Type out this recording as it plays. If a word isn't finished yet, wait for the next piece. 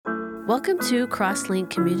Welcome to Crosslink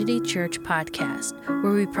Community Church Podcast,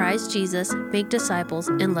 where we prize Jesus, make disciples,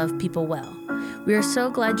 and love people well. We are so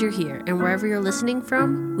glad you're here, and wherever you're listening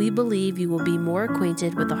from, we believe you will be more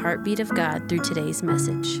acquainted with the heartbeat of God through today's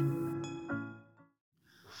message.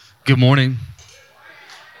 Good morning.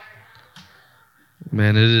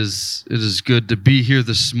 Man, it is good to be here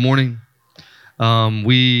this morning.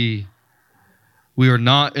 We are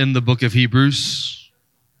not in the book of Hebrews.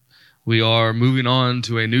 We are moving on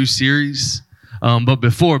to a new series. But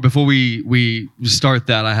before we start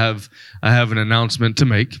that, I have an announcement to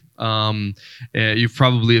make. You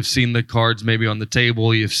probably have seen the cards maybe on the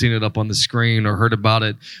table. You've seen it up on the screen or heard about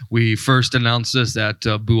it. We first announced this at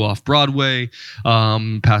Boo Off Broadway,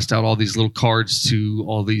 passed out all these little cards to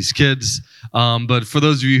all these kids. But for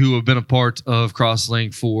those of you who have been a part of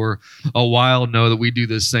Crosslink for a while, know that we do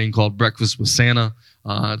this thing called Breakfast with Santa.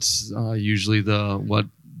 It's usually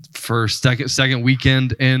second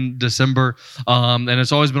weekend in December, and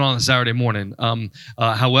it's always been on a Saturday morning.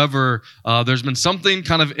 However, there's been something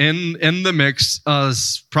kind of in the mix,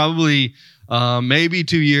 probably maybe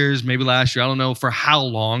 2 years, maybe last year, I don't know for how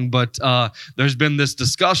long, but there's been this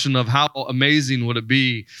discussion of how amazing would it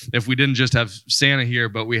be if we didn't just have Santa here,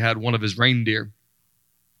 but we had one of his reindeer.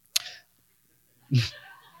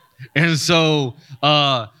 And so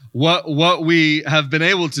what we have been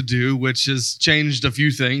able to do, which has changed a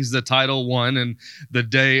few things, the title one and the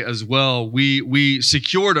day as well, we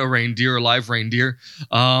secured a reindeer, a live reindeer,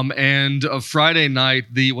 and Friday night,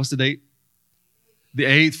 what's the date? The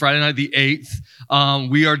 8th, Friday night, the 8th,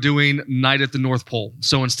 we are doing Night at the North Pole.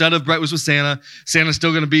 So instead of Breakfast with Santa, Santa's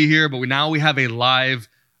still going to be here, but we have a live,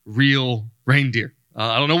 real reindeer.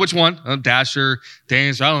 I don't know which one, Dasher,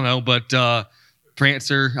 Dancer, I don't know, but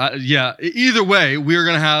Prancer, either way, we're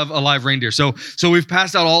going to have a live reindeer. So we've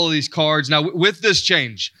passed out all of these cards. Now, with this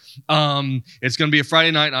change, it's going to be a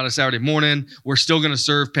Friday night, not a Saturday morning. We're still going to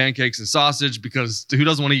serve pancakes and sausage because who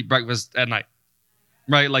doesn't want to eat breakfast at night?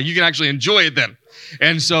 Right? Like, you can actually enjoy it then.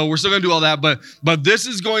 And so we're still going to do all that, but this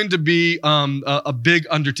is going to be a big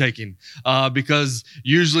undertaking because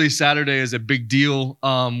usually Saturday is a big deal.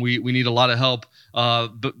 We need a lot of help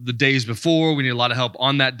the days before. We need a lot of help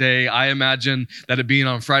on that day. I imagine that it being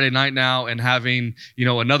on Friday night now and having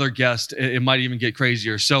another guest, it might even get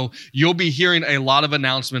crazier. So you'll be hearing a lot of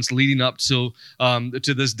announcements leading up to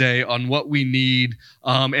this day on what we need.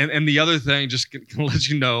 And the other thing, just to let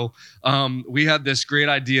you know, we had this great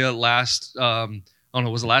idea last. I don't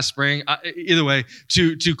know, was it last spring? Either way,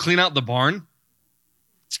 to clean out the barn.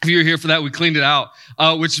 If you were here for that, we cleaned it out,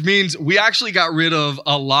 which means we actually got rid of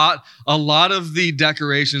a lot of the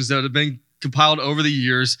decorations that have been compiled over the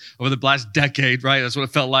years, over the last decade, right? That's what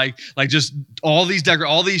it felt like just all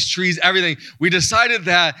these trees, everything. We decided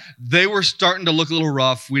that they were starting to look a little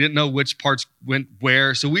rough. We didn't know which parts went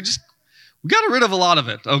where, so we got rid of a lot of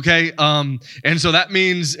it, okay? And so that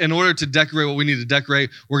means in order to decorate what we need to decorate,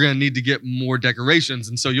 we're going to need to get more decorations.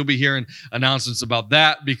 And so you'll be hearing announcements about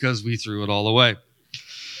that because we threw it all away.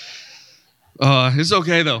 It's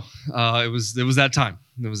okay, though. It was that time.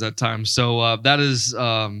 It was that time. So that is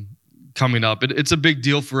coming up. It's a big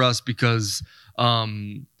deal for us because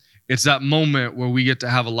it's that moment where we get to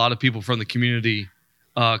have a lot of people from the community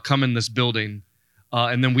come in this building,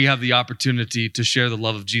 and then we have the opportunity to share the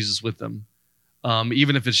love of Jesus with them.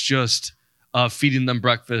 Even if it's just feeding them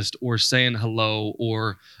breakfast or saying hello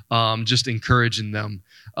or just encouraging them.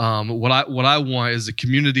 What I want is the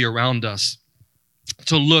community around us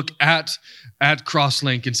to look at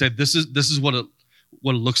Crosslink and say, this is what it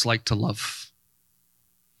looks like to love.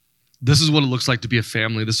 This is what it looks like to be a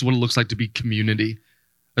family. This is what it looks like to be community.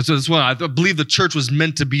 That's what I believe the church was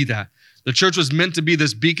meant to be that. The church was meant to be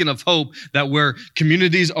this beacon of hope that where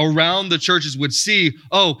communities around the churches would see,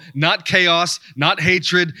 not chaos, not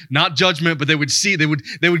hatred, not judgment, but they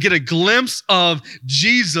would get a glimpse of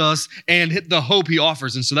Jesus and hit the hope he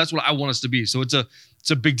offers. And so that's what I want us to be. So it's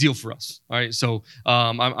a big deal for us. All right. So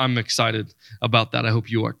I'm excited about that. I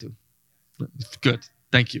hope you are too. Good.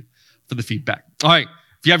 Thank you for the feedback. All right.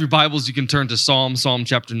 If you have your Bibles, you can turn to Psalm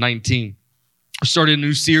chapter 19. I started a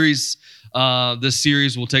new series. This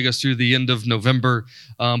series will take us through the end of November,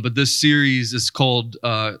 but this series is called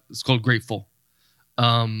Grateful.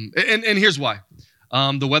 And here's why.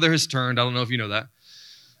 The weather has turned. I don't know if you know that.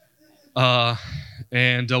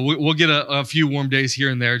 And we'll get a few warm days here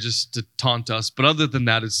and there just to taunt us. But other than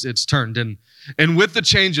that, it's turned. And with the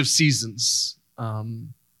change of seasons,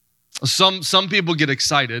 some people get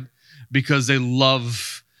excited because they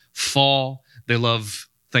love fall, they love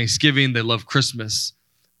Thanksgiving, they love Christmas.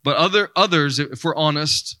 But others, if we're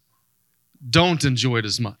honest, don't enjoy it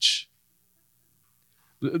as much.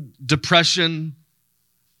 Depression,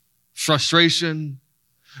 frustration,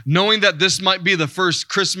 knowing that this might be the first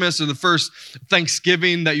Christmas or the first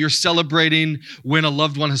Thanksgiving that you're celebrating when a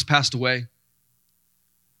loved one has passed away.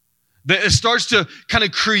 That it starts to kind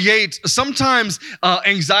of create sometimes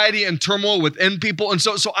anxiety and turmoil within people. And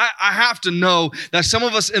so I have to know that some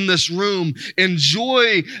of us in this room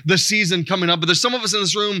enjoy the season coming up, but there's some of us in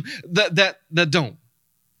this room that don't.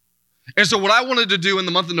 And so what I wanted to do in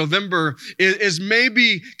the month of November is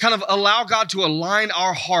maybe kind of allow God to align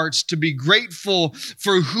our hearts to be grateful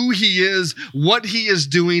for who he is, what he is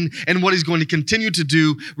doing, and what he's going to continue to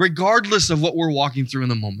do, regardless of what we're walking through in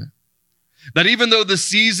the moment. That even though the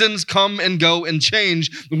seasons come and go and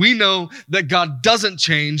change, we know that God doesn't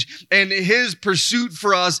change, and his pursuit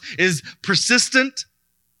for us is persistent,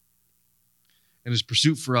 and his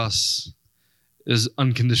pursuit for us is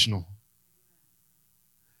unconditional.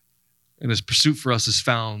 And his pursuit for us is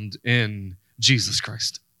found in Jesus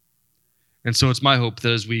Christ. And so it's my hope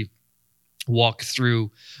that as we walk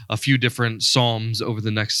through a few different Psalms over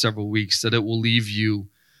the next several weeks, that it will leave you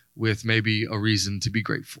with maybe a reason to be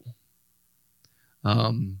grateful.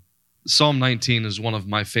 Psalm 19 is one of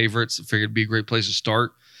my favorites. I figured it'd be a great place to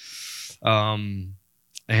start. I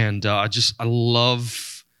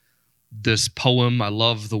love this poem. I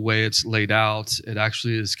love the way it's laid out. It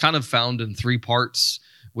actually is kind of found in 3 parts,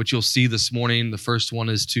 which you'll see this morning. The first one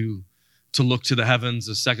is to look to the heavens.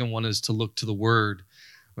 The second one is to look to the word.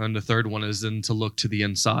 And the third one is then to look to the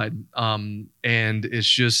inside. And it's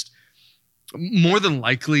just, more than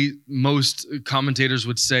likely, most commentators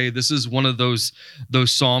would say this is one of those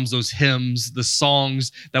psalms, those hymns, the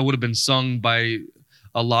songs that would have been sung by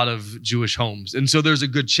a lot of Jewish homes. And so there's a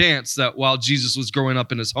good chance that while Jesus was growing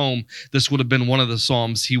up in his home, this would have been one of the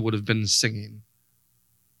psalms he would have been singing.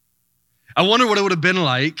 I wonder what it would have been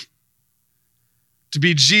like to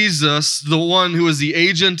be Jesus, the one who is the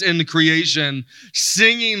agent in the creation,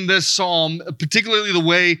 singing this psalm, particularly the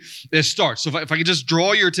way it starts. So if I could just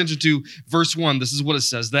draw your attention to verse 1, this is what it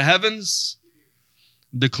says. The heavens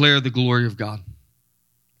declare the glory of God,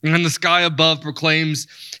 and the sky above proclaims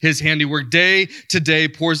his handiwork. Day to day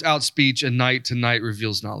pours out speech, and night to night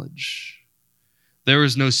reveals knowledge. There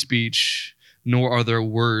is no speech, nor are there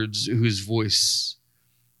words whose voice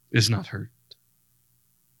is not heard.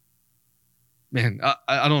 Man,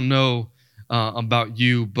 I don't know about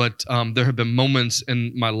you, but there have been moments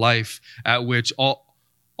in my life at which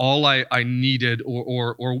all I needed,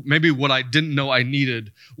 or maybe what I didn't know I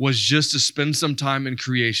needed, was just to spend some time in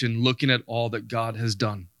creation looking at all that God has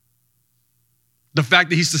done. The fact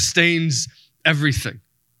that he sustains everything.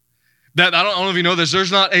 That I don't know if you know this,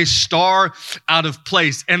 there's not a star out of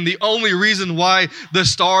place. And the only reason why the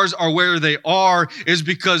stars are where they are is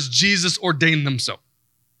because Jesus ordained them so.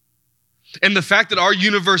 And the fact that our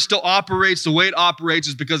universe still operates the way it operates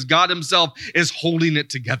is because God himself is holding it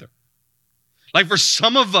together. Like for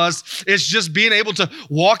some of us, it's just being able to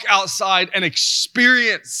walk outside and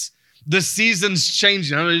experience the seasons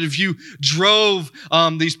changing. I don't know if you drove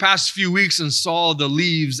these past few weeks and saw the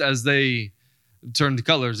leaves as they turned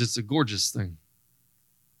colors. It's a gorgeous thing.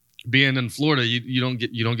 Being in Florida, you don't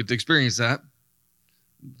get to experience that.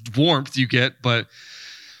 Warmth you get, but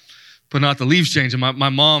not the leaves changing. My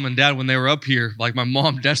mom and dad, when they were up here, like my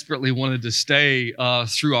mom desperately wanted to stay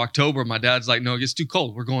through October. My dad's like, no, it gets too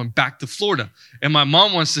cold. We're going back to Florida. And my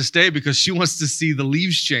mom wants to stay because she wants to see the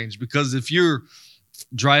leaves change. Because if you're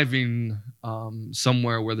driving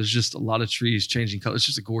somewhere where there's just a lot of trees changing color, it's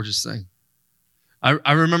just a gorgeous thing.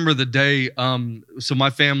 I remember the day, so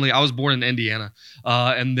my family, I was born in Indiana,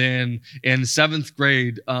 and then in 7th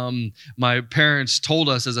grade, my parents told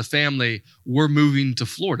us as a family, we're moving to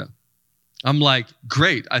Florida. I'm like,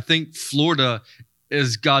 great. I think Florida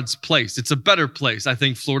is God's place. It's a better place. I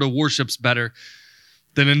think Florida worships better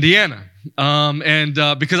than Indiana.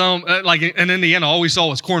 Because I'm like in Indiana, all we saw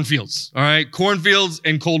was cornfields. All right. Cornfields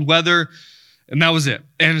and cold weather. And that was it.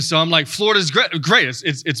 And so I'm like, Florida's great.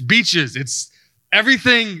 It's beaches. It's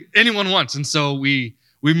everything anyone wants. And so we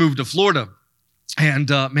moved to Florida. And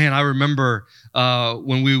man, I remember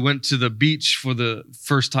when we went to the beach for the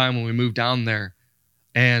first time when we moved down there.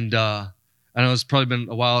 And I know it's probably been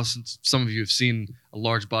a while since some of you have seen a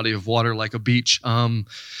large body of water like a beach, an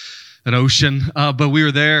ocean. But we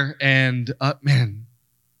were there, and man,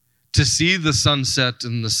 to see the sunset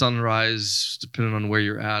and the sunrise, depending on where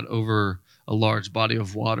you're at, over a large body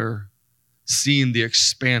of water, seeing the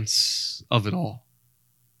expanse of it all.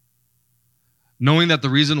 Knowing that the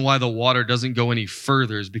reason why the water doesn't go any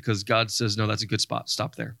further is because God says, no, that's a good spot.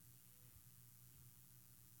 Stop there.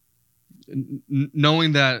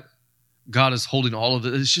 Knowing that God is holding all of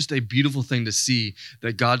it, it's just a beautiful thing to see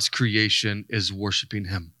that God's creation is worshiping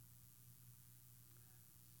him.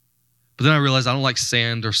 But then I realized I don't like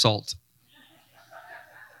sand or salt.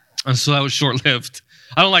 And so that was short-lived.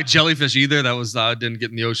 I don't like jellyfish either. I didn't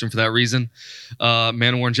get in the ocean for that reason.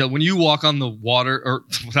 Man-o-war and jelly. When you walk on the water, or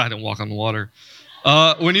I didn't walk on the water.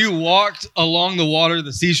 When you walked along the water,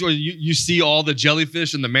 the seashore, you see all the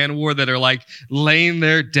jellyfish and the man-o-war that are like laying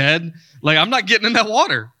there dead. Like, I'm not getting in that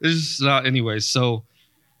water. It's just not, anyways. So,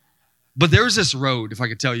 but there was this road, if I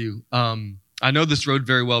could tell you. I know this road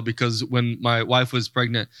very well because when my wife was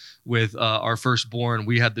pregnant with our firstborn,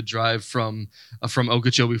 we had to drive from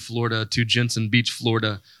Okeechobee, Florida to Jensen Beach,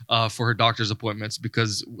 Florida for her doctor's appointments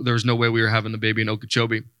because there was no way we were having the baby in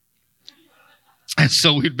Okeechobee. And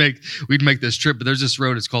so we'd make this trip, but there's this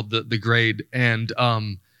road, it's called the Grade, and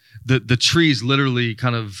the trees literally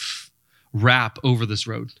kind of wrap over this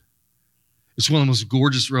road. It's one of the most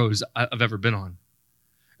gorgeous roads I've ever been on.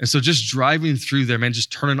 And so just driving through there, man,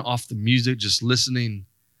 just turning off the music, just listening,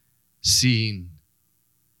 seeing,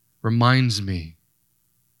 reminds me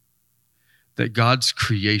that God's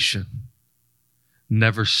creation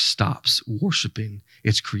never stops worshiping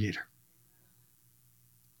its creator.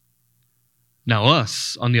 Now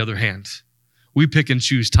us, on the other hand, we pick and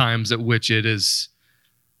choose times at which it is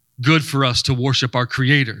good for us to worship our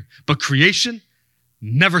creator. But creation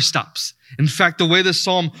never stops. In fact, the way this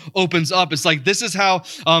psalm opens up, it's like, this is how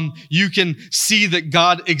you can see that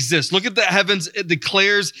God exists. Look at the heavens. It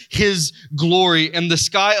declares his glory, and the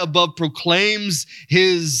sky above proclaims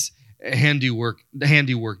his handiwork. The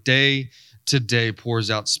handiwork day to day pours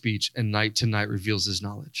out speech, and night to night reveals his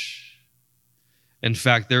knowledge. In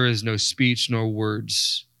fact, there is no speech nor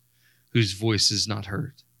words whose voice is not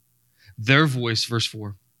heard. Their voice, verse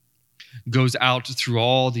 4, goes out through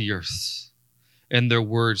all the earth, and their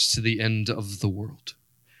words to the end of the world.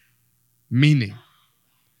 Meaning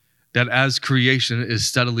that as creation is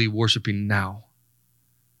steadily worshiping now,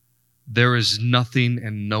 there is nothing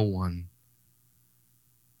and no one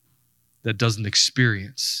that doesn't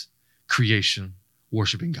experience creation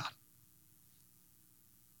worshiping God.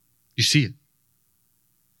 You see it.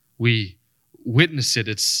 We witness it.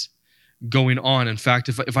 It's going on. In fact,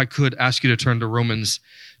 if I could ask you to turn to Romans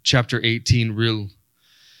chapter 18 real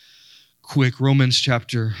quick. Romans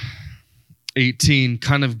chapter 18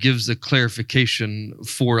 kind of gives the clarification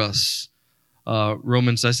for us. Chapter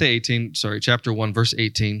 1, verse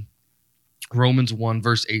 18. Romans 1,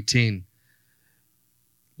 verse 18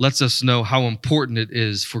 lets us know how important it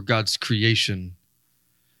is for God's creation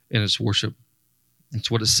in its worship.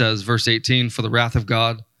 It's what it says, verse 18, For the wrath of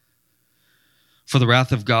God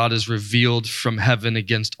is revealed from heaven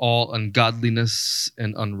against all ungodliness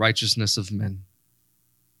and unrighteousness of men,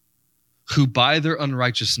 who by their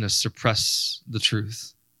unrighteousness suppress the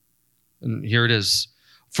truth. And here it is.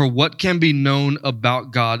 For what can be known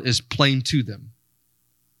about God is plain to them.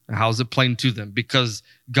 And how is it plain to them? Because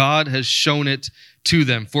God has shown it to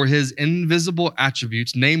them. For his invisible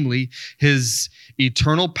attributes, namely his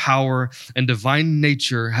eternal power and divine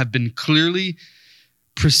nature, have been clearly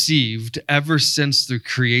perceived ever since the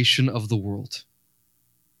creation of the world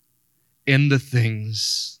in the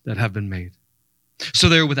things that have been made. So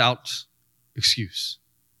they're without excuse.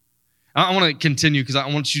 I want to continue because I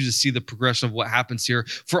want you to see the progression of what happens here.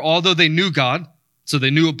 For although they knew God, so they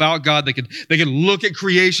knew about God, they could look at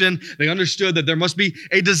creation. They understood that there must be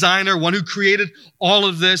a designer, one who created all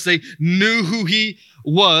of this. They knew who he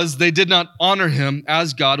was. They did not honor him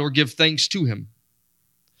as God or give thanks to him.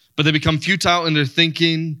 But they become futile in their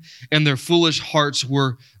thinking, and their foolish hearts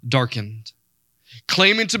were darkened.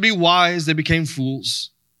 Claiming to be wise, they became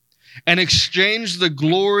fools, and exchanged the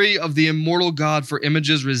glory of the immortal God for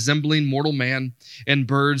images resembling mortal man and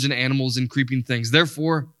birds and animals and creeping things.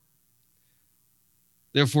 Therefore,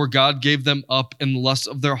 God gave them up in the lust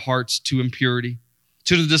of their hearts to impurity,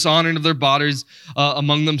 to the dishonoring of their bodies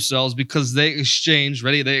among themselves, because they exchanged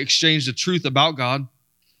the truth about God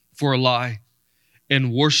for a lie,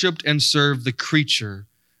 and worshiped and served the creature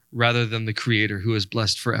rather than the creator, who is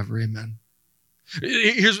blessed forever. Amen.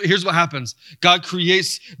 Here's what happens. God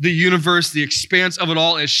creates the universe, the expanse of it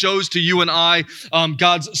all. It shows to you and I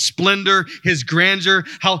God's splendor, his grandeur,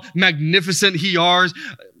 how magnificent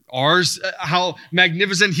how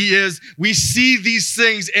magnificent he is. We see these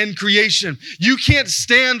things in creation. You can't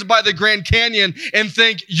stand by the Grand Canyon and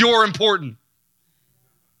think you're important.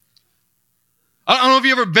 I don't know if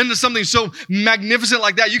you've ever been to something so magnificent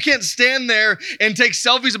like that. You can't stand there and take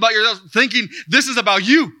selfies about yourself thinking this is about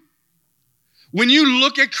you. When you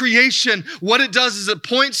look at creation, what it does is it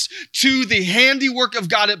points to the handiwork of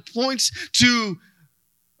God. It points to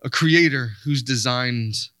a creator who's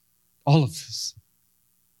designed all of this.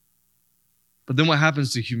 But then what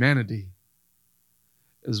happens to humanity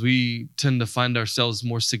is we tend to find ourselves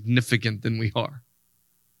more significant than we are.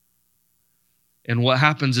 And what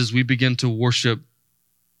happens is we begin to worship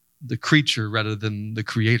the creature rather than the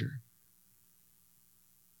creator.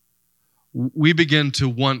 We begin to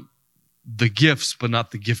want the gifts, but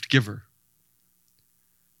not the gift giver.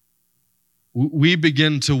 We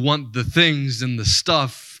begin to want the things and the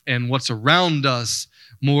stuff and what's around us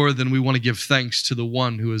more than we want to give thanks to the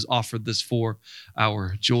one who has offered this for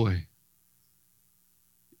our joy.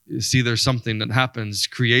 You see, there's something that happens.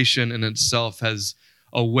 Creation in itself has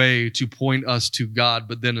a way to point us to God,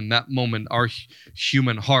 but then in that moment, our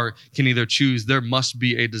human heart can either choose, there must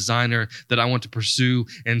be a designer that I want to pursue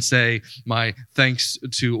and say my thanks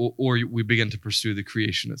to, or we begin to pursue the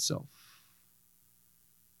creation itself.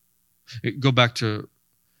 Go back to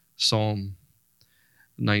Psalm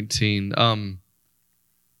 19.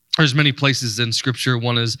 There's many places in Scripture.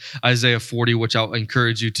 One is Isaiah 40, which I'll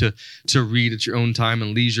encourage you to read at your own time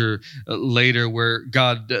and leisure later, where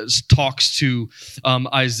God talks to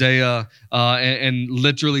Isaiah and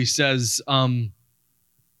literally says,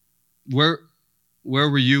 where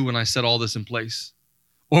were you when I set all this in place?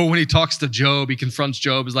 Or when he talks to Job, he confronts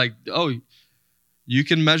Job, is like, oh, you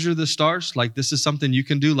can measure the stars? Like, this is something you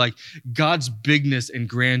can do? Like, God's bigness and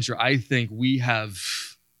grandeur, I think we have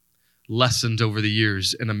lessened over the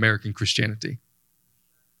years in American Christianity.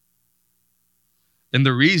 And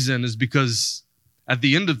the reason is because at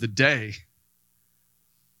the end of the day,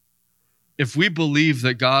 if we believe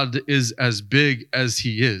that God is as big as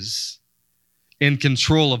he is, in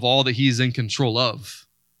control of all that he's in control of,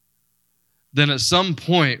 then at some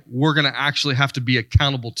point, we're going to actually have to be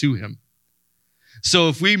accountable to him. So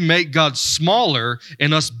if we make God smaller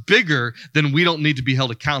and us bigger, then we don't need to be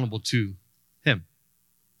held accountable to him.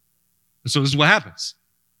 And so this is what happens.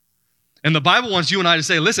 And the Bible wants you and I to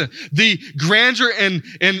say, listen, the grandeur and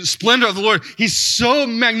splendor of the Lord, he's so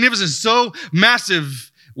magnificent, so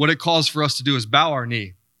massive. What it calls for us to do is bow our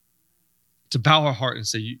knee, to bow our heart and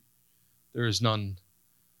say, there is none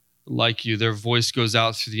like you. Their voice goes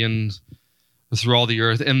out through all the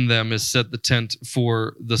earth. In them is set the tent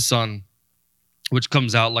for the sun, which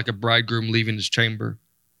comes out like a bridegroom leaving his chamber,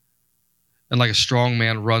 and like a strong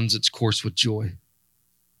man runs its course with joy.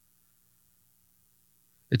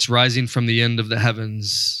 It's rising from the end of the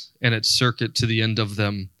heavens and its circuit to the end of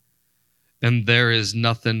them, and there is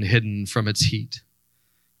nothing hidden from its heat,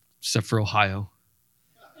 except for Ohio.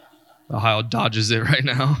 Ohio dodges it right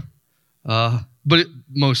now, but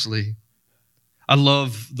mostly. I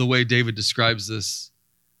love the way David describes this.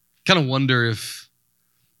 Kind of wonder if,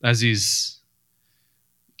 as he's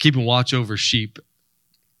keeping watch over sheep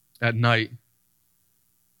at night,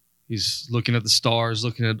 he's looking at the stars,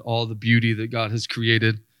 looking at all the beauty that God has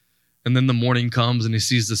created. And then the morning comes and he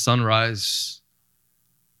sees the sunrise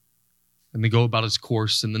and they go about its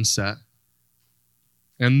course and then set.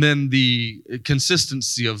 And then the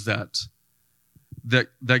consistency of that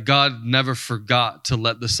God never forgot to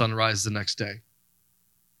let the sun rise the next day.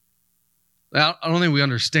 I don't think we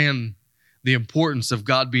understand the importance of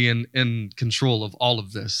God being in control of all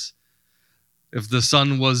of this. If the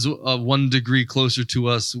sun was 1 degree closer to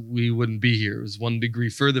us, we wouldn't be here. It was 1 degree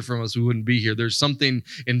further from us, we wouldn't be here. There's something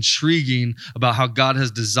intriguing about how God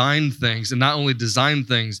has designed things, and not only designed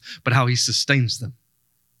things, but how he sustains them.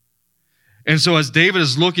 And so as David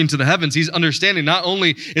is looking to the heavens, he's understanding not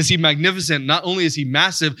only is he magnificent, not only is he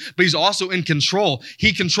massive, but he's also in control.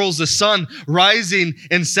 He controls the sun rising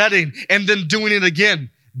and setting and then doing it again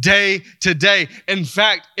day to day. In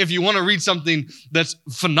fact, if you want to read something that's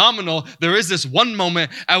phenomenal, there is this one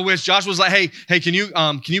moment at which Joshua's like, hey, can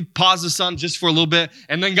you pause the sun just for a little bit?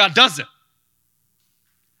 And then God does it.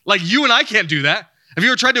 Like, you and I can't do that. Have you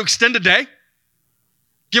ever tried to extend a day?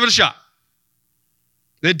 Give it a shot.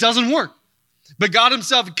 It doesn't work. But God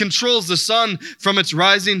himself controls the sun from its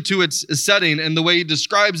rising to its setting. And the way he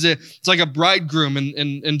describes it, it's like a bridegroom.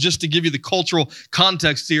 And just to give you the cultural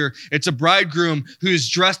context here, it's a bridegroom who's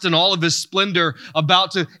dressed in all of his splendor,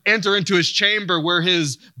 about to enter into his chamber where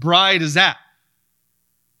his bride is at,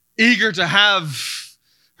 eager to have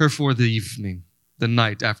her for the evening, the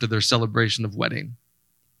night after their celebration of wedding.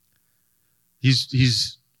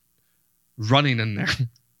 He's running in there,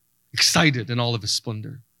 excited in all of his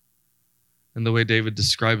splendor. And the way David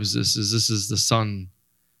describes this is the sun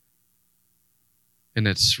and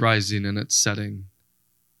its rising and its setting.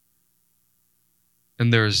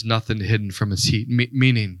 And there is nothing hidden from its heat,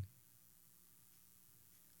 meaning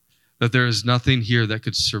that there is nothing here that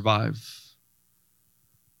could survive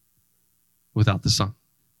without the sun.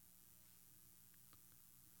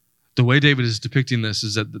 The way David is depicting this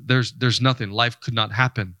is that there's nothing. Life could not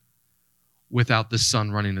happen without the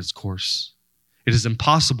sun running its course. It is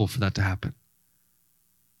impossible for that to happen.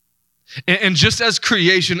 And just as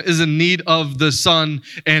creation is in need of the sun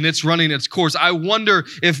and it's running its course, I wonder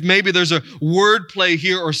if maybe there's a word play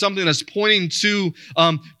here or something that's pointing to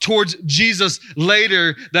towards Jesus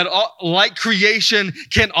later, that like creation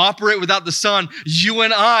can operate without the sun, you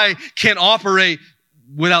and I can operate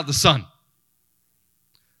without the sun.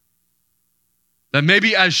 That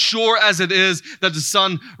maybe as sure as it is that the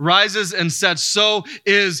sun rises and sets, so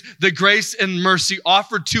is the grace and mercy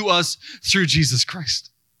offered to us through Jesus Christ.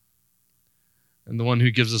 And the one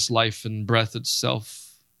who gives us life and breath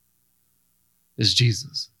itself is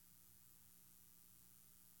Jesus.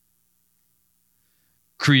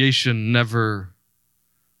 Creation never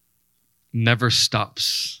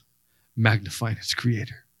stops magnifying its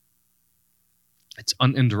creator. It's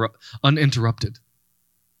uninterrupted.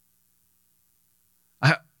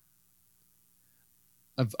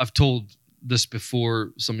 I've told this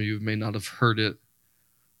before. Some of you may not have heard it.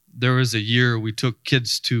 There was a year we took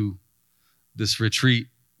kids to this retreat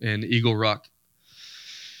in Eagle Rock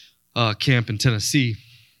camp in Tennessee.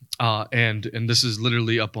 And this is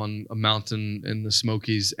literally up on a mountain in the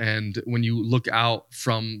Smokies. And when you look out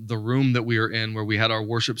from the room that we were in, where we had our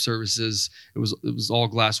worship services, it was all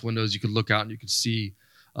glass windows. You could look out and you could see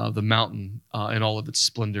the mountain in all of its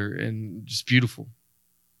splendor, and just beautiful.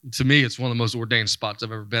 To me, it's one of the most ordained spots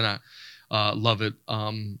I've ever been at. Love it.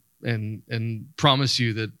 And promise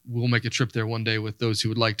you that we'll make a trip there one day with those who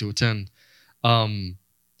would like to attend.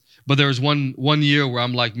 But there was one year where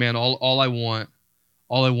I'm like, man, all I want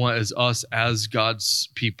is us as God's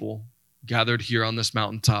people gathered here on this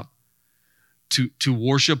mountaintop to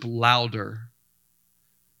worship louder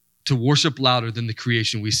than the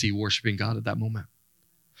creation we see worshiping God at that moment.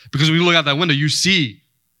 Because when you look out that window, you see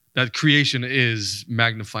that creation is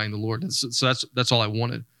magnifying the Lord. And so that's all I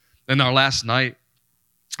wanted. And our last night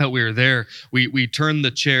that we were there, we turned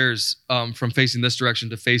the chairs from facing this direction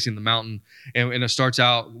to facing the mountain. And it starts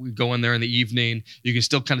out, we go in there in the evening. You can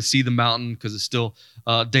still kind of see the mountain because it's still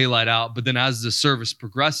daylight out. But then as the service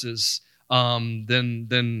progresses,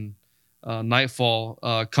 then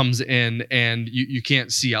nightfall comes in and you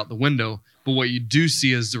can't see out the window. But what you do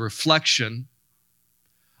see is the reflection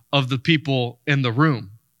of the people in the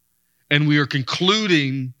room. And we are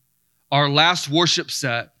concluding our last worship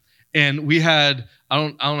set, and we had, I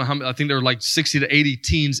don't know how many, I think there were like 60 to 80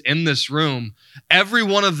 teens in this room, every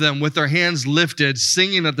one of them with their hands lifted,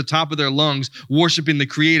 singing at the top of their lungs, worshiping the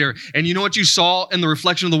Creator. And you know what you saw in the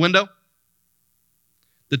reflection of the window?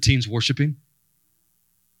 The teens worshiping.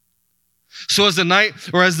 So as the night,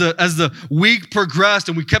 or as the week progressed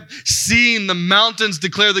and we kept seeing the mountains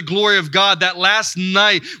declare the glory of God, that last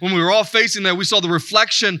night when we were all facing there, we saw the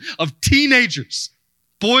reflection of teenagers,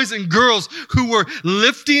 boys and girls who were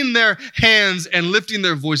lifting their hands and lifting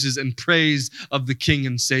their voices in praise of the King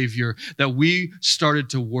and Savior, that we started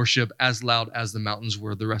to worship as loud as the mountains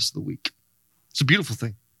were the rest of the week. It's a beautiful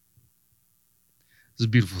thing. It's a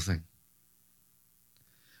beautiful thing.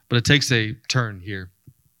 But it takes a turn here.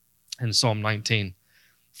 In Psalm 19,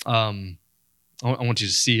 I want you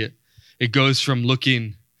to see it. It goes from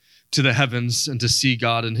looking to the heavens and to see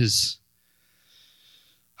God and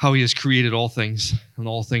how he has created all things, and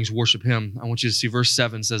all things worship him. I want you to see verse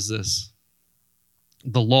 7 says this: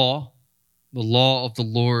 the law of the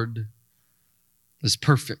Lord is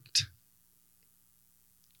perfect,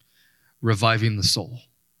 reviving the soul.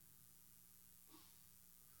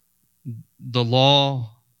 The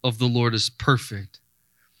law of the Lord is perfect,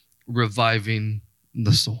 reviving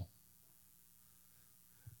the soul.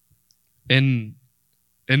 In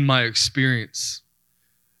my experience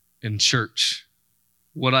in church,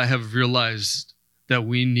 what I have realized that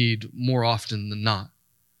we need more often than not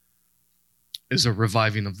is a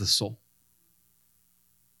reviving of the soul.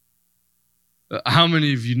 How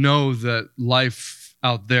many of you know that life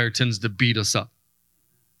out there tends to beat us up?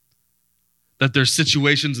 That there's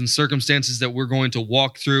situations and circumstances that we're going to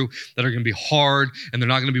walk through that are going to be hard, and they're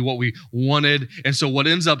not going to be what we wanted. And so what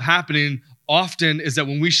ends up happening often is that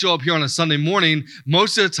when we show up here on a Sunday morning,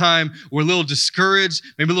 most of the time we're a little discouraged,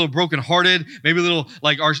 maybe a little brokenhearted, maybe a little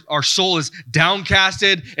like our soul is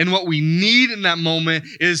downcasted. And what we need in that moment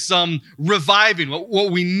is some reviving.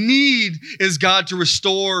 What we need is God to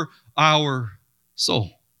restore our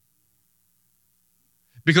soul.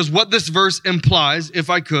 Because what this verse implies,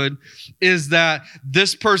 if I could, is that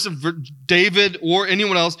this person, David or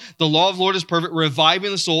anyone else, the law of the Lord is perfect,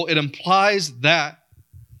 reviving the soul. It implies that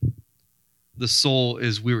the soul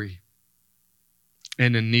is weary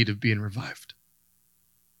and in need of being revived.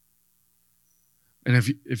 And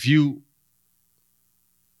if you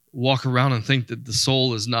walk around and think that the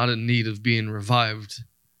soul is not in need of being revived,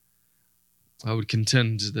 I would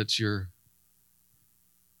contend that you're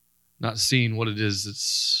not seeing what it is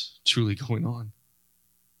that's truly going on.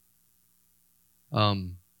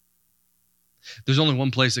 There's only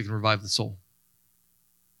one place that can revive the soul.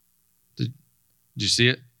 Did you see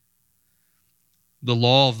it? The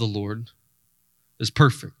law of the Lord is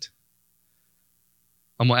perfect.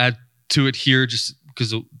 I'm going to add to it here just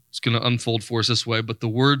because it's going to unfold for us this way. But the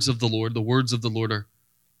words of the Lord are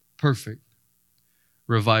perfect,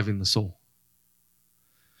 reviving the soul.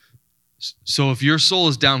 So if your soul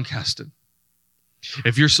is downcasted,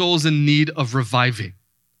 if your soul is in need of reviving,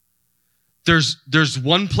 there's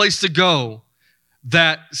one place to go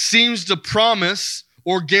that seems to promise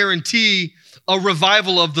or guarantee a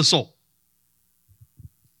revival of the soul.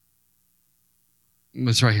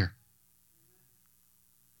 It's right here.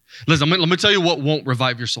 Listen, let me tell you what won't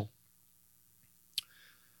revive your soul.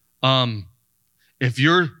 If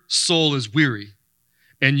your soul is weary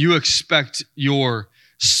and you expect your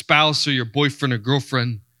spouse or your boyfriend or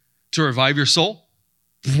girlfriend to revive your soul,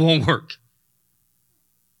 it won't work.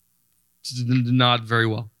 Not very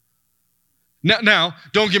well. Now,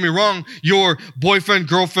 don't get me wrong, your boyfriend,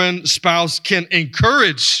 girlfriend, spouse can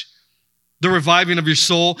encourage the reviving of your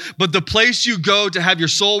soul, but the place you go to have your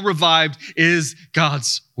soul revived is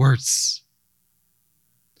God's words.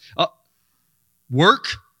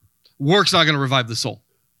 Work's not going to revive the soul.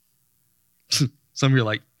 Some of you are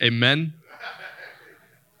like, amen.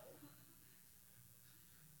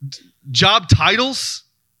 Job titles,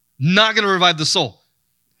 not going to revive the soul.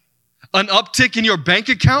 An uptick in your bank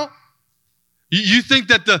account, you think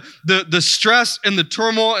that the stress and the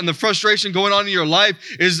turmoil and the frustration going on in your life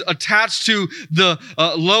is attached to the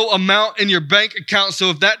low amount in your bank account. So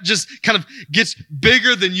if that just kind of gets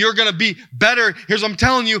bigger, then you're going to be better. Here's what I'm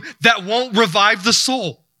telling you, that won't revive the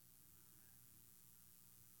soul.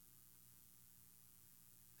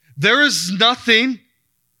 There is nothing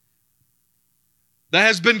that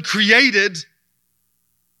has been created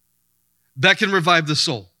that can revive the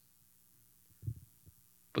soul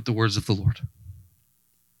but the words of the Lord.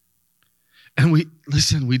 And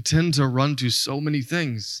we tend to run to so many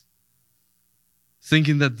things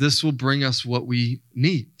thinking that this will bring us what we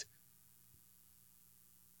need.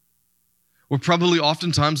 We're probably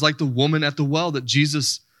oftentimes like the woman at the well that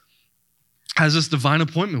Jesus has this divine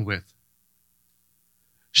appointment with.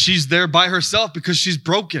 She's there by herself because she's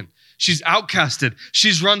broken. She's outcasted.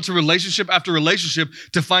 She's run to relationship after relationship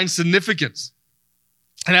to find significance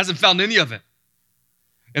and hasn't found any of it.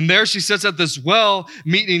 And there she sits at this well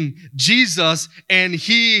meeting Jesus, and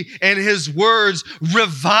he and his words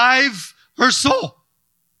revive her soul.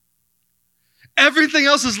 Everything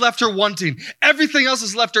else has left her wanting. Everything else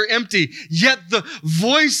has left her empty. Yet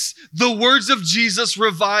the words of Jesus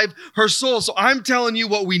revive her soul. So I'm telling you,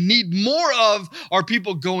 what we need more of are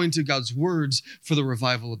people going to God's words for the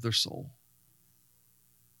revival of their soul.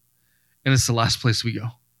 And it's the last place we go.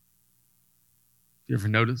 You ever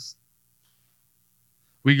notice?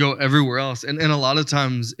 We go everywhere else. And a lot of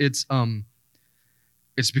times it's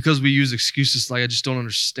because we use excuses like, I just don't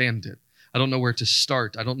understand it. I don't know where to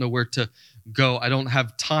start. I don't know where to go. I don't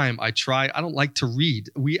have time. I don't like to read.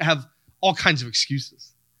 We have all kinds of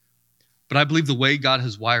excuses. But I believe the way God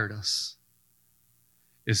has wired us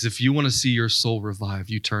is if you want to see your soul revive,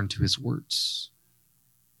 you turn to his words.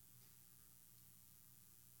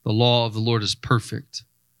 The law of the Lord is perfect,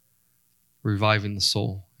 reviving the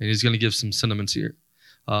soul. And he's going to give some sentiments here.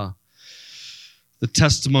 The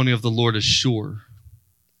testimony of the Lord is sure,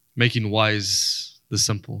 making wise the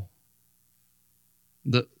simple.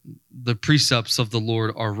 The precepts of the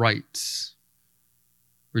Lord are right,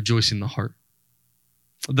 rejoicing the heart.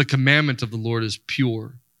 The commandment of the Lord is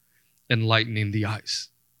pure, enlightening the eyes.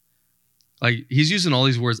 Like, he's using all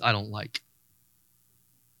these words I don't like.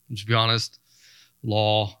 To be honest,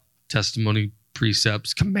 law, testimony,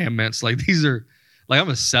 precepts, commandments, like these are, like I'm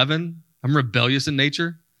a 7. I'm rebellious in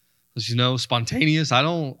nature, as you know, spontaneous. I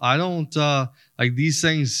don't like these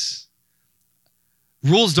things.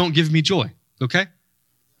 Rules don't give me joy, okay?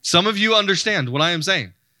 Some of you understand what I am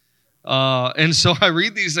saying. And so I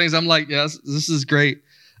read these things, I'm like, yes, this is great.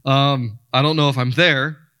 I don't know if I'm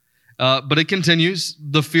there, but it continues.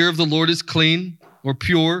 The fear of the Lord is clean or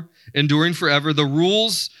pure, enduring forever. The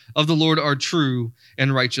rules of the Lord are true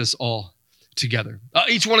and righteous all together.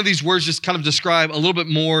 Each one of these words just kind of describe a little bit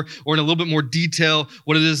more, or in a little bit more detail,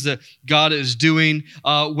 what it is that God is doing.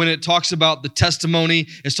 When it talks about the testimony,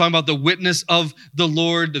 it's talking about the witness of the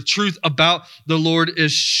Lord. The truth about the Lord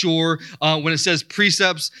is sure. When it says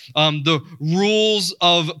precepts, the rules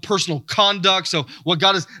of personal conduct. So what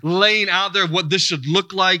God is laying out there, what this should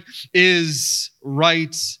look like, is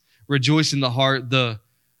right, rejoice in the heart, the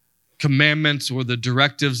commandments or the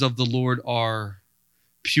directives of the Lord are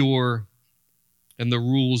pure, and the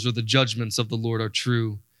rules or the judgments of the Lord are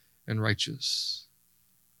true and righteous.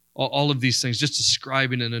 All of these things, just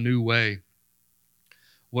describing in a new way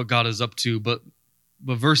what God is up to. But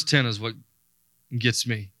verse 10 is what gets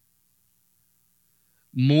me.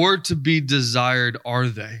 More to be desired are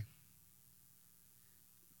they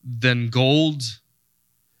than gold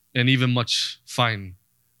and even much fine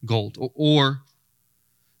gold, or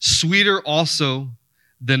sweeter also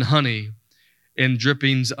than honey and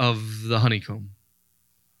drippings of the honeycomb.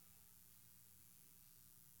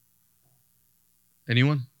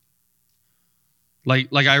 Anyone?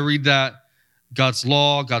 Like I read that, God's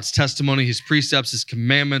law, God's testimony, his precepts, his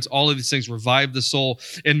commandments, all of these things revive the soul,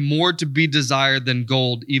 and more to be desired than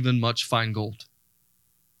gold, even much fine gold.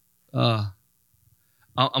 I'm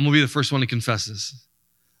going to be the first one to confess this.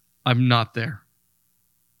 I'm not there.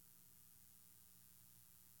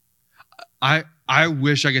 I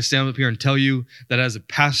wish I could stand up here and tell you that as a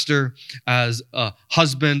pastor, as a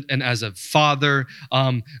husband, and as a father,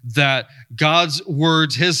 that God's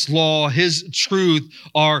words, his law, his truth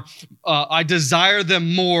are, I desire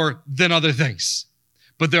them more than other things.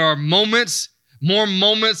 But there are more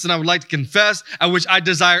moments than I would like to confess, at which I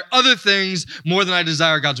desire other things more than I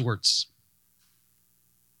desire God's words.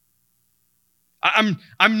 I'm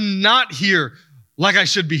not here like I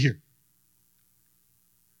should be here.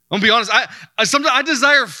 I'm gonna be honest, sometimes I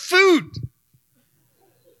desire food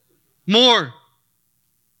more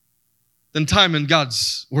than time in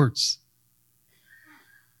God's words.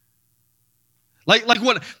 Like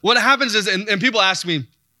what happens is, and people ask me,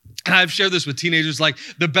 and I've shared this with teenagers, like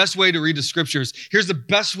the best way to read the scriptures. Here's the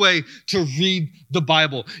best way to read the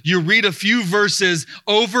Bible. You read a few verses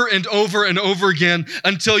over and over and over again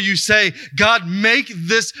until you say, God, make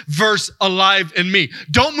this verse alive in me.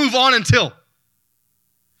 Don't move on until.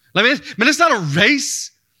 I mean, it's not a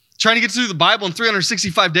race trying to get through the Bible in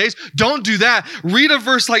 365 days. Don't do that. Read a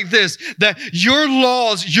verse like this, that your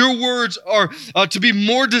laws, your words are to be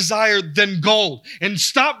more desired than gold. And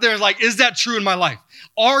stop there like, is that true in my life?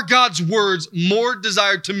 Are God's words more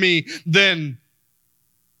desired to me than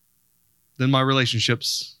my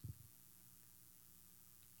relationships?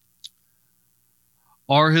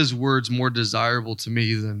 Are his words more desirable to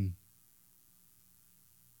me than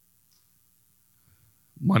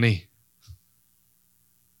money?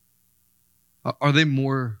 Are they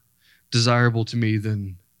more desirable to me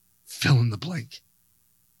than fill in the blank?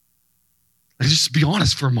 Let's just be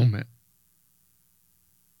honest for a moment.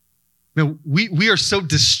 Man, we are so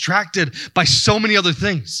distracted by so many other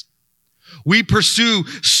things. We pursue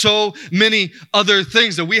so many other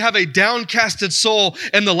things that we have a downcasted soul,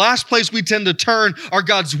 and the last place we tend to turn are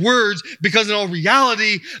God's words, because in all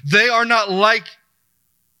reality, they are not like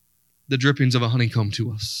the drippings of a honeycomb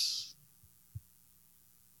to us.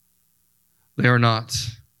 They are not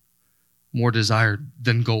more desired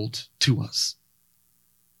than gold to us.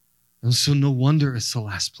 And so no wonder it's the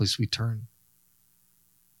last place we turn,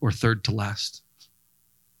 or third to last.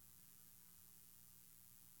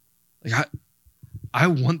 Like I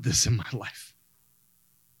want this in my life.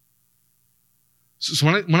 So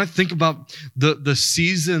when I think about the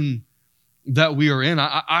season that we are in,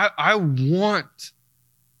 I want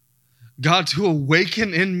God to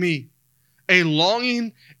awaken in me a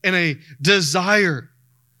longing and a desire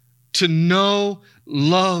to know,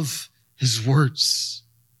 love his words.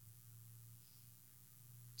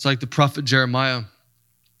 It's like the prophet Jeremiah,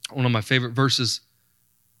 one of my favorite verses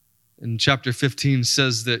in chapter 15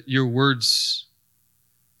 says that your words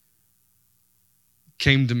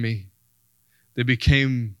came to me. They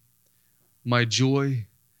became my joy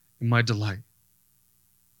and my delight.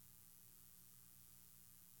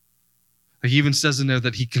 He even says in there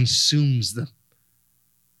that he consumes them.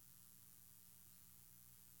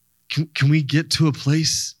 Can we get to a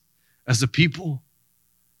place as a people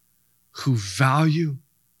who value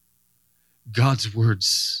God's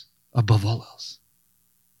words above all else?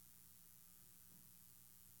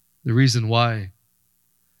 The reason why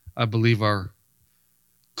I believe our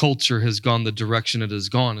culture has gone the direction it has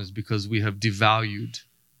gone is because we have devalued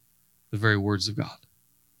the very words of God.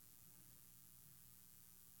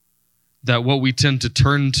 That what we tend to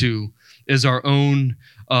turn to is our own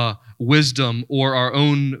wisdom, or our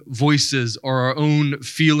own voices, or our own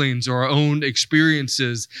feelings, or our own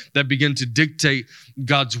experiences that begin to dictate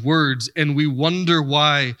God's words, and we wonder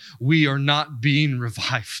why we are not being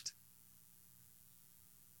revived.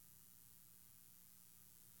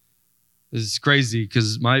 It's crazy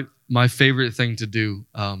because my favorite thing to do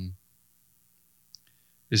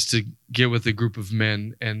is to get with a group of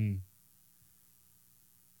men, and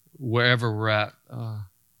wherever we're at,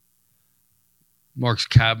 Mark's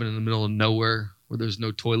cabin in the middle of nowhere where there's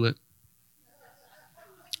no toilet.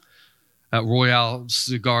 At Royale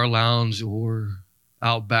Cigar Lounge or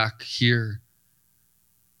out back here.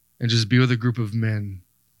 And just be with a group of men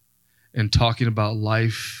and talking about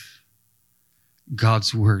life,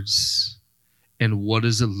 God's words, and what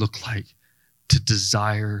does it look like to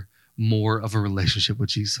desire more of a relationship with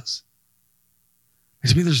Jesus.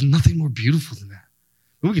 And to me, there's nothing more beautiful than that.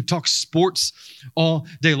 We could talk sports all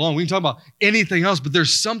day long. We can talk about anything else, but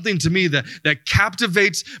there's something to me that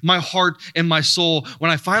captivates my heart and my soul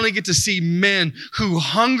when I finally get to see men who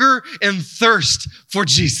hunger and thirst for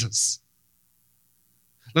Jesus.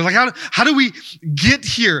 Like, how do we get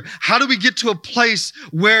here? How do we get to a place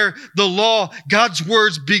where the law, God's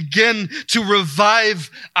words, begin to revive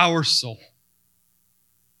our soul?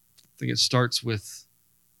 I think it starts with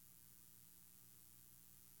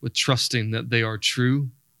trusting that they are true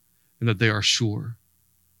and that they are sure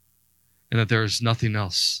and that there is nothing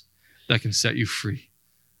else that can set you free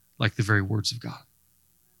like the very words of God.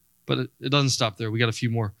 But it doesn't stop there. We got a few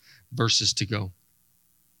more verses to go.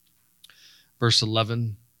 Verse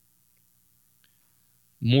 11.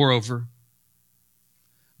 Moreover,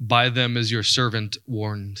 by them is your servant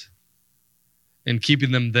warned, and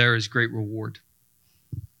keeping them there is great reward.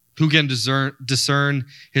 Who can discern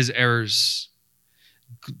his errors?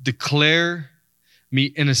 Declare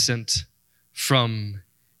me innocent from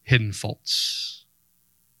hidden faults,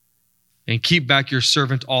 and keep back your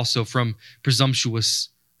servant also from presumptuous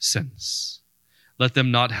sins. Let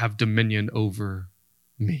them not have dominion over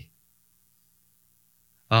me.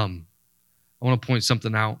 I want to point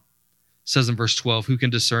something out. It says in verse 12, who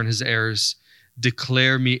can discern his errors?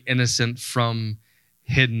 Declare me innocent from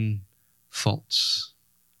hidden faults.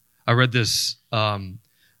 I read this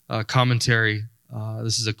commentary.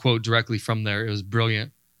 This is a quote directly from there. It was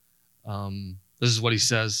brilliant. This is what he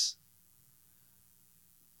says.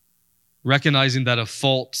 Recognizing that a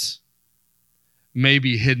fault may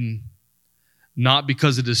be hidden, not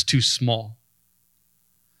because it is too small,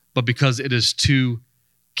 but because it is too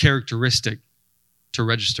characteristic to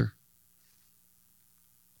register.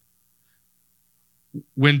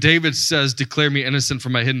 When David says, declare me innocent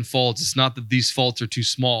from my hidden faults, it's not that these faults are too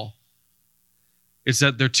small. It's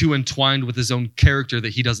that they're too entwined with his own character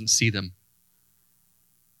that he doesn't see them.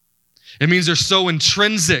 It means they're so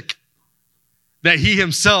intrinsic that he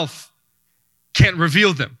himself can't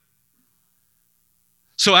reveal them.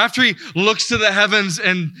 So after he looks to the heavens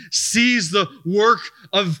and sees the work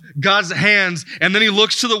of God's hands, and then he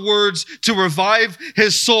looks to the words to revive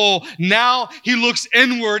his soul, now he looks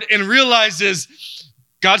inward and realizes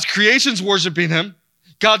God's creation's worshiping him.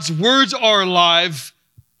 God's words are alive.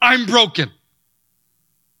 I'm broken.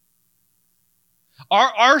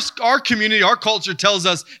 Our community, our culture tells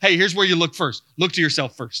us, hey, here's where you look first. Look to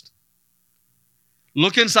yourself first.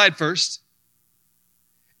 Look inside first.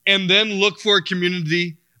 And then look for a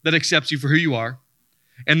community that accepts you for who you are.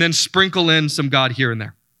 And then sprinkle in some God here and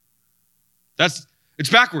there. It's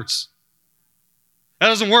backwards. That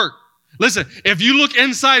doesn't work. Listen, if you look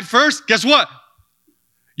inside first, guess what?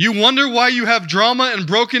 You wonder why you have drama and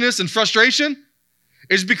brokenness and frustration?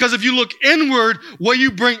 It's because if you look inward, what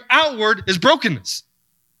you bring outward is brokenness.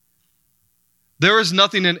 There is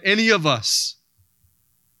nothing in any of us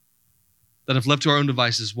that, if left to our own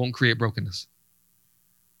devices, won't create brokenness.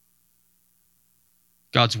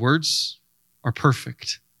 God's words are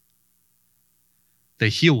perfect. They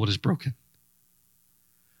heal what is broken.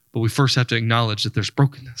 But we first have to acknowledge that there's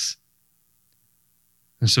brokenness.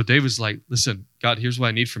 And so David's like, listen, God, here's what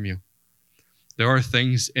I need from you. There are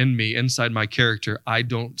things in me, inside my character, I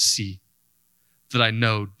don't see, that I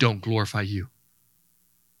know don't glorify you.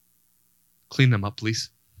 Clean them up, please.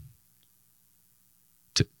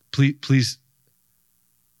 Please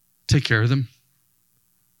take care of them.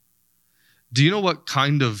 Do you know what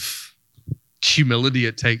kind of humility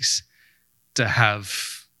it takes to have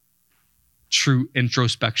true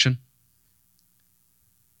introspection?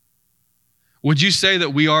 Would you say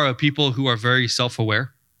that we are a people who are very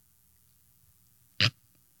self-aware?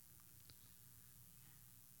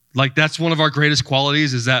 Like, that's one of our greatest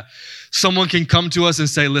qualities, is that someone can come to us and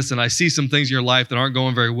say, listen, I see some things in your life that aren't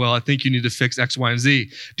going very well. I think you need to fix X, Y, and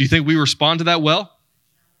Z. Do you think we respond to that well?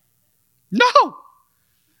 No.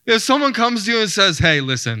 If someone comes to you and says, hey,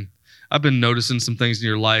 listen, I've been noticing some things in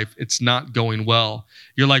your life. It's not going well.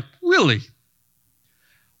 You're like, really?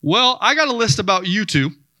 Well, I got a list about you two.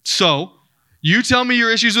 So you tell me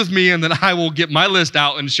your issues with me, and then I will get my list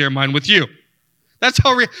out and share mine with you. That's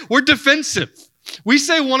how we're defensive. We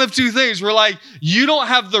say one of two things. We're like, you don't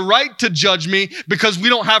have the right to judge me because we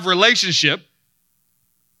don't have a relationship.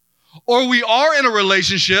 or we are in a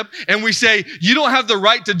relationship and we say, you don't have the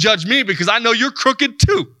right to judge me because I know you're crooked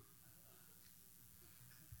too.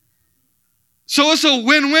 So it's a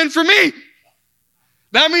win-win for me.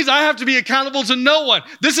 That means I have to be accountable to no one.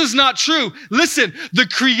 This is not true. Listen, the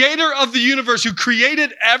creator of the universe who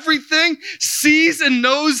created everything sees and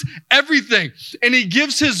knows everything. And he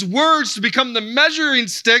gives his words to become the measuring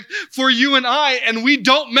stick for you and I, and we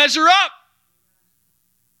don't measure up.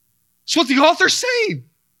 That's what the author's saying.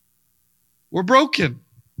 We're broken.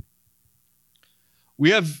 We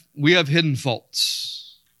have hidden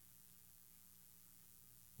faults.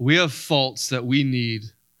 We have faults that we need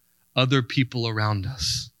other people around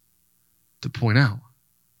us to point out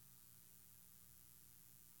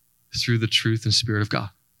through the truth and Spirit of God.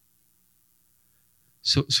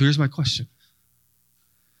 So here's my question.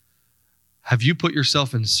 Have you put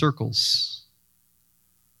yourself in circles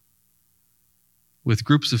with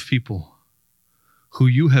groups of people who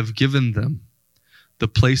you have given them the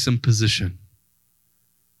place and position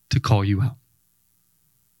to call you out?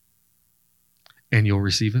 And you'll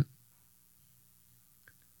receive it?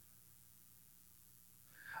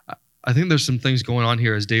 I think there's some things going on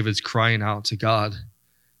here as David's crying out to God.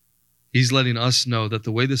 He's letting us know that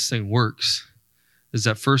the way this thing works is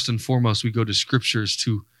that first and foremost, we go to scriptures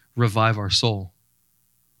to revive our soul.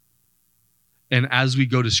 And as we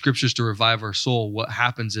go to scriptures to revive our soul, what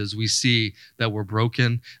happens is we see that we're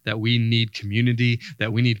broken, that we need community,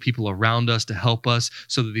 that we need people around us to help us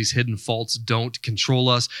so that these hidden faults don't control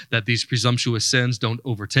us, that these presumptuous sins don't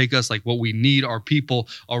overtake us. Like what we need are people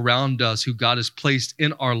around us who God has placed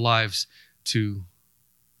in our lives to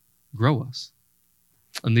grow us.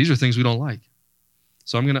 And these are things we don't like.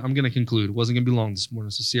 So I'm gonna conclude. It wasn't gonna be long this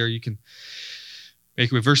morning. So Sierra, you can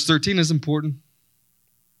make it. Verse 13 is important.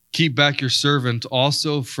 Keep back your servant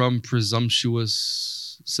also from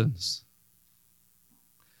presumptuous sins.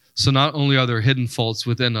 So not only are there hidden faults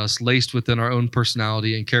within us, laced within our own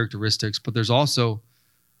personality and characteristics, but there's also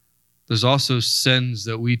sins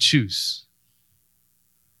that we choose.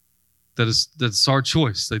 That's our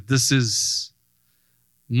choice. Like this is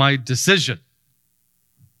my decision.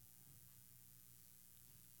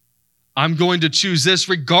 I'm going to choose this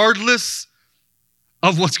regardless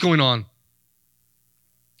of what's going on.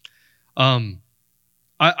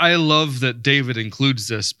 I love that David includes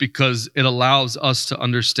this because it allows us to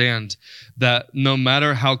understand that no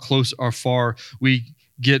matter how close or far we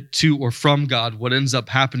get to or from God, what ends up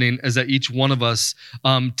happening is that each one of us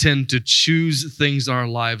tend to choose things in our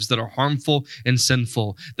lives that are harmful and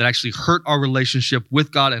sinful, that actually hurt our relationship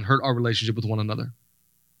with God and hurt our relationship with one another.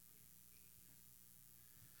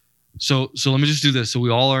 So let me just do this so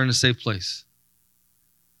we all are in a safe place.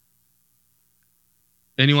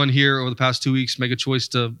 Anyone here over the past 2 weeks make a choice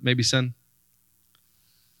to maybe sin?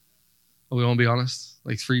 Oh, we won't be honest?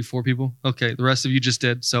 Like 3-4 people? Okay, the rest of you just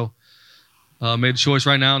did. So made a choice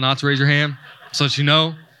right now not to raise your hand. So that you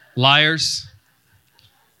know, liars.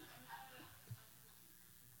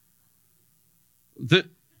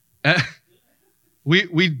 We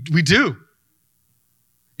do.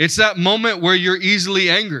 It's that moment where you're easily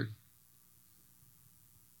angered.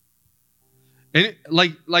 And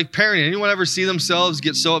like parenting, anyone ever see themselves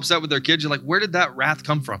get so upset with their kids? You're like, where did that wrath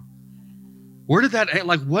come from? Where did that,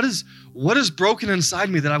 like, what is broken inside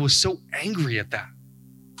me that I was so angry at that?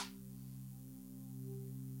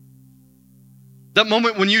 That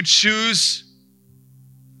moment when you choose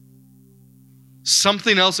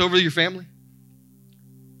something else over your family?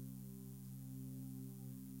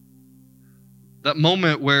 That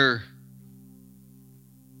moment where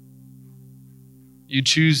you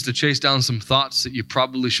choose to chase down some thoughts that you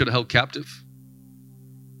probably should have held captive.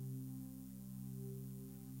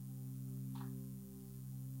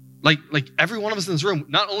 Like every one of us in this room,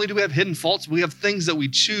 not only do we have hidden faults, we have things that we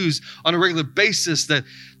choose on a regular basis that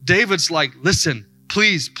David's like, listen,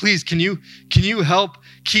 please, can you help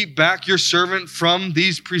keep back your servant from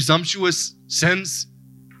these presumptuous sins?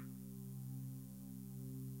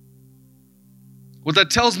 What that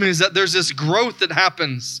tells me is that there's this growth that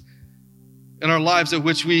happens in our lives at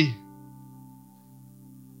which we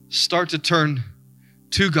start to turn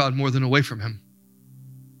to God more than away from Him.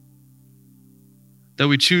 That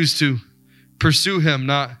we choose to pursue Him,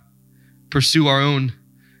 not pursue our own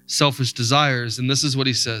selfish desires. And this is what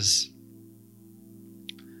He says.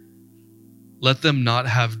 Let them not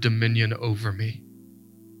have dominion over me.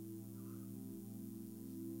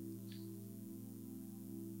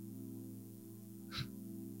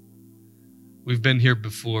 We've been here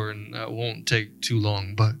before, and that won't take too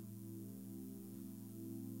long, but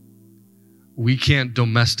we can't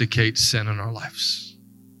domesticate sin in our lives.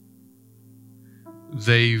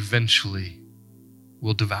 They eventually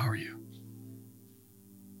will devour you.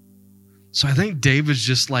 So I think David's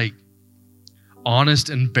just like honest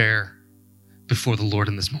and bare before the Lord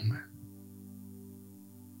in this moment.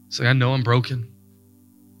 So I know I'm broken.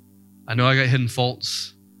 I know I got hidden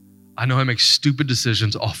faults. I know I make stupid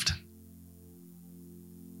decisions often.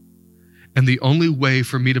 And the only way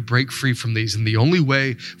for me to break free from these, and the only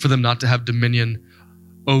way for them not to have dominion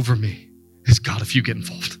over me, is God, if you get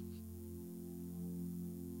involved.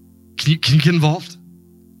 Can you get involved?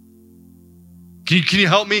 Can you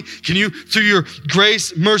help me? Can you, through your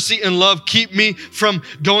grace, mercy, and love, keep me from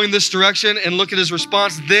going this direction? And look at his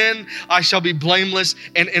response. Then I shall be blameless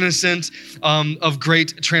and innocent of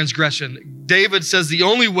great transgression. David says the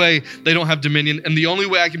only way they don't have dominion and the only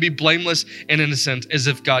way I can be blameless and innocent is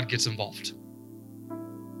if God gets involved.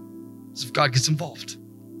 Is if God gets involved.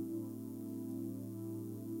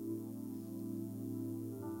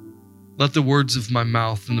 Let the words of my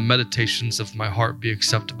mouth and the meditations of my heart be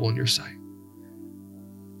acceptable in your sight.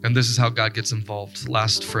 And this is how God gets involved.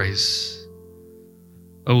 Last phrase.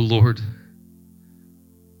 O Lord,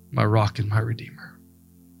 my rock and my redeemer.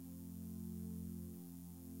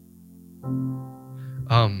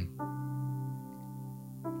 I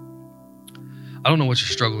don't know what you're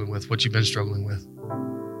struggling with, what you've been struggling with.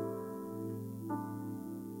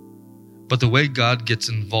 But the way God gets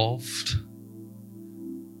involved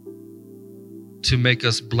to make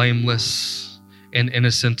us blameless and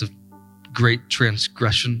innocent of great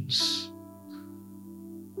transgressions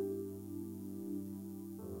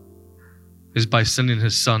is by sending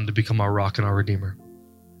his son to become our rock and our redeemer.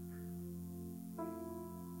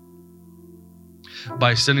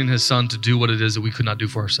 By sending his son to do what it is that we could not do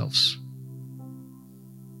for ourselves.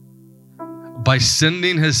 By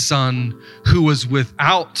sending his son who was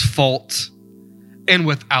without fault and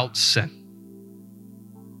without sin.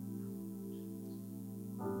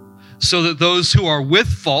 So that those who are with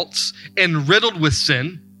faults and riddled with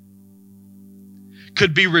sin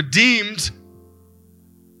could be redeemed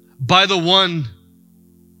by the one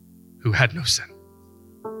who had no sin.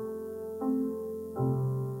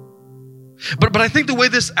 But I think the way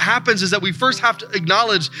this happens is that we first have to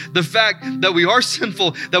acknowledge the fact that we are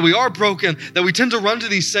sinful, that we are broken, that we tend to run to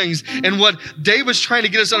these things. And what David's trying to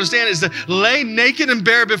get us to understand is to lay naked and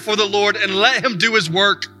bare before the Lord and let him do his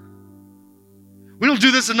work. We don't do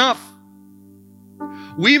this enough.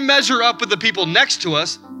 We measure up with the people next to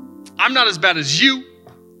us. I'm not as bad as you.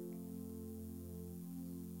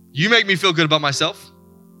 You make me feel good about myself.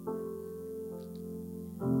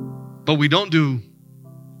 But we don't do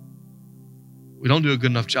a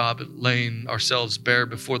good enough job at laying ourselves bare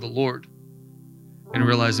before the Lord and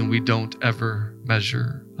realizing we don't ever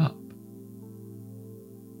measure up.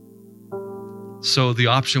 So the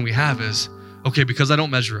option we have is, okay, because I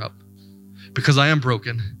don't measure up, because I am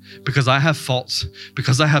broken, because I have faults,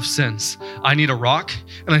 because I have sins, I need a rock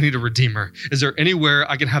and I need a redeemer. Is there anywhere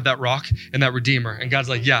I can have that rock and that redeemer? And God's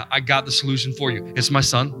like, yeah, I got the solution for you. It's my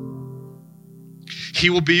son. He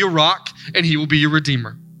will be your rock and he will be your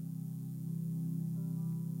redeemer.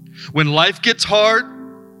 When life gets hard,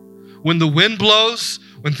 when the wind blows,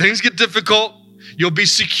 when things get difficult, you'll be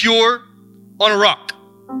secure on a rock,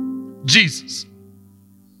 Jesus.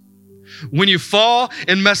 When you fall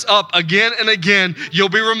and mess up again and again, you'll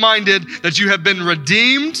be reminded that you have been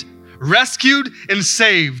redeemed, rescued, and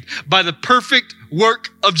saved by the perfect work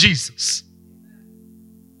of Jesus.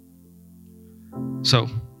 So,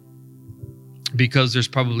 because there's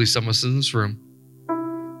probably some of us in this room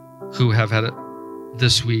who have had it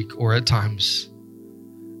this week or at times,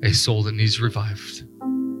 a soul that needs revived,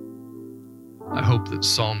 I hope that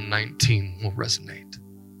Psalm 19 will resonate.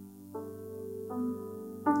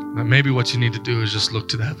 And maybe what you need to do is just look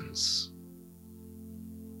to the heavens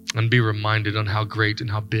and be reminded on how great and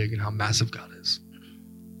how big and how massive God is.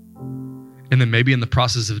 And then maybe in the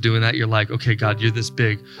process of doing that, you're like, okay, God, you're this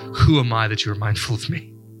big. Who am I that you're mindful of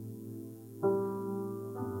me?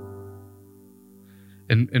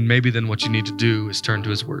 And maybe then what you need to do is turn to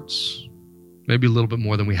his words, maybe a little bit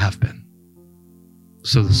more than we have been,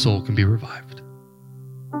 so the soul can be revived.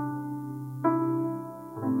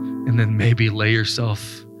 And then maybe lay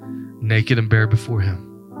yourself naked and bare before him.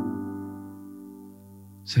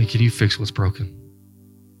 Say, can you fix what's broken?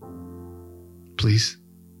 Please.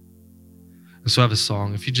 And so I have a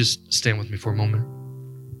song. If you just stand with me for a moment.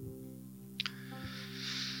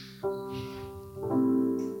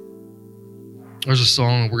 There's a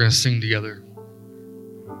song we're going to sing together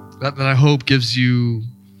that I hope gives you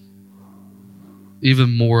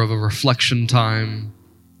even more of a reflection time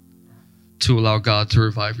to allow God to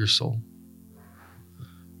revive your soul.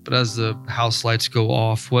 But as the house lights go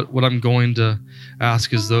off, what I'm going to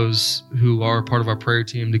ask is those who are part of our prayer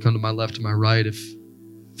team to come to my left and my right. If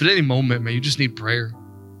at any moment, man, you just need prayer,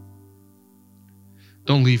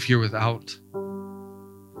 don't leave here without.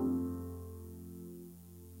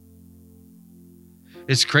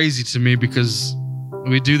 It's crazy to me because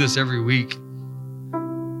we do this every week.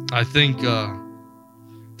 I think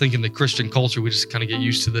in the Christian culture, we just kind of get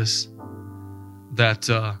used to this, that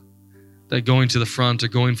going to the front or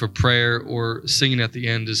going for prayer or singing at the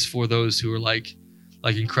end is for those who are like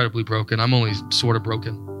incredibly broken. I'm only sort of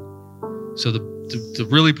broken. So the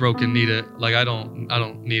really broken need it. Like I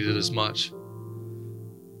don't need it as much.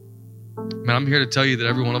 Man, I'm here to tell you that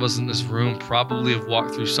every one of us in this room probably have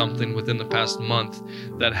walked through something within the past month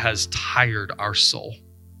that has tired our soul.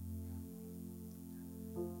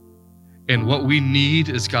 And what we need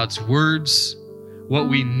is God's words. What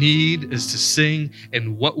we need is to sing.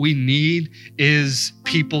 And what we need is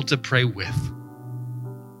people to pray with.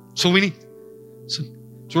 So we need. So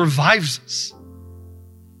it revives us.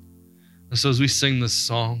 And so as we sing this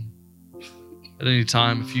song, at any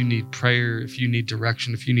time, if you need prayer, if you need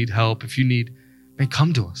direction, if you need help, man,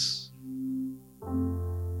 come to us.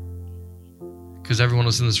 Because everyone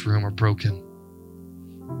else in this room are broken,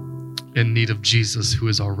 in need of Jesus, who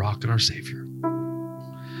is our rock and our Savior.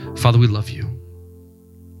 Father, we love you.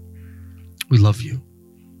 We love you.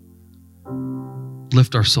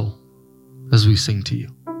 Lift our soul as we sing to you.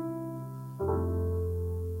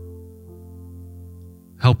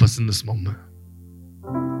 Help us in this moment.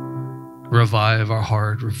 Revive our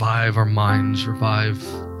heart, revive our minds, revive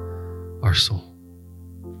our soul.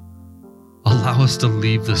 Allow us to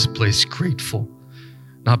leave this place grateful,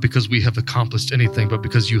 not because we have accomplished anything, but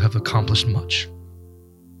because you have accomplished much.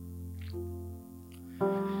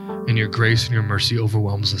 And your grace and your mercy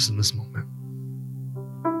overwhelms us in this moment.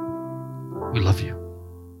 We love you.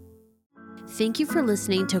 Thank you for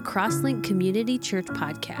listening to Crosslink Community Church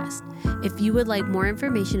Podcast. If you would like more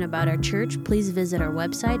information about our church, please visit our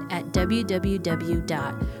website at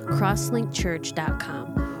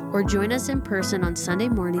www.crosslinkchurch.com or join us in person on Sunday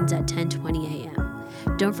mornings at 10:20 a.m.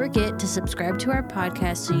 Don't forget to subscribe to our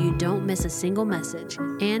podcast so you don't miss a single message,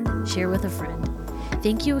 and share with a friend.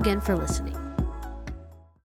 Thank you again for listening.